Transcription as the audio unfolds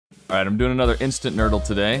Alright, I'm doing another Instant Nerdle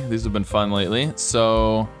today. These have been fun lately.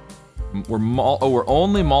 So, we're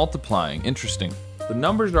only multiplying. Interesting. The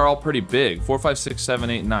numbers are all pretty big. 4, 5, 6, 7,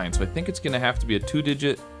 8, 9. So I think it's gonna have to be a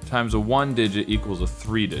 2-digit times a 1-digit equals a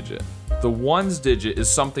 3-digit. The ones digit is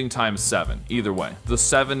something times 7, either way. The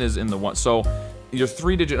 7 is in the 1. So your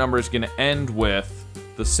 3-digit number is gonna end with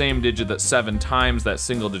the same digit that 7 times that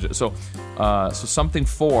single digit. So, something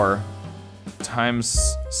 4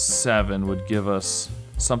 times 7 would give us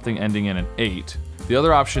something ending in an 8. The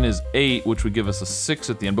other option is 8, which would give us a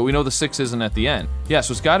 6 at the end, but we know the 6 isn't at the end. Yeah,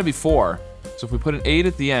 so it's gotta be 4. So if we put an 8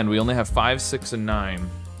 at the end, we only have 5, 6, and 9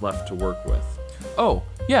 left to work with. Oh,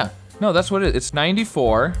 yeah, no, that's what it is. It's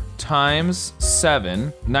 94 times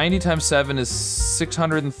 7. 90 times 7 is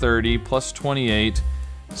 630 plus 28,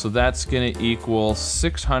 so that's gonna equal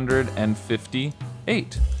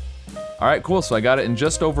 658. All right, cool, so I got it in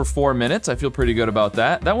just over 4 minutes. I feel pretty good about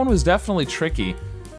that. That one was definitely tricky.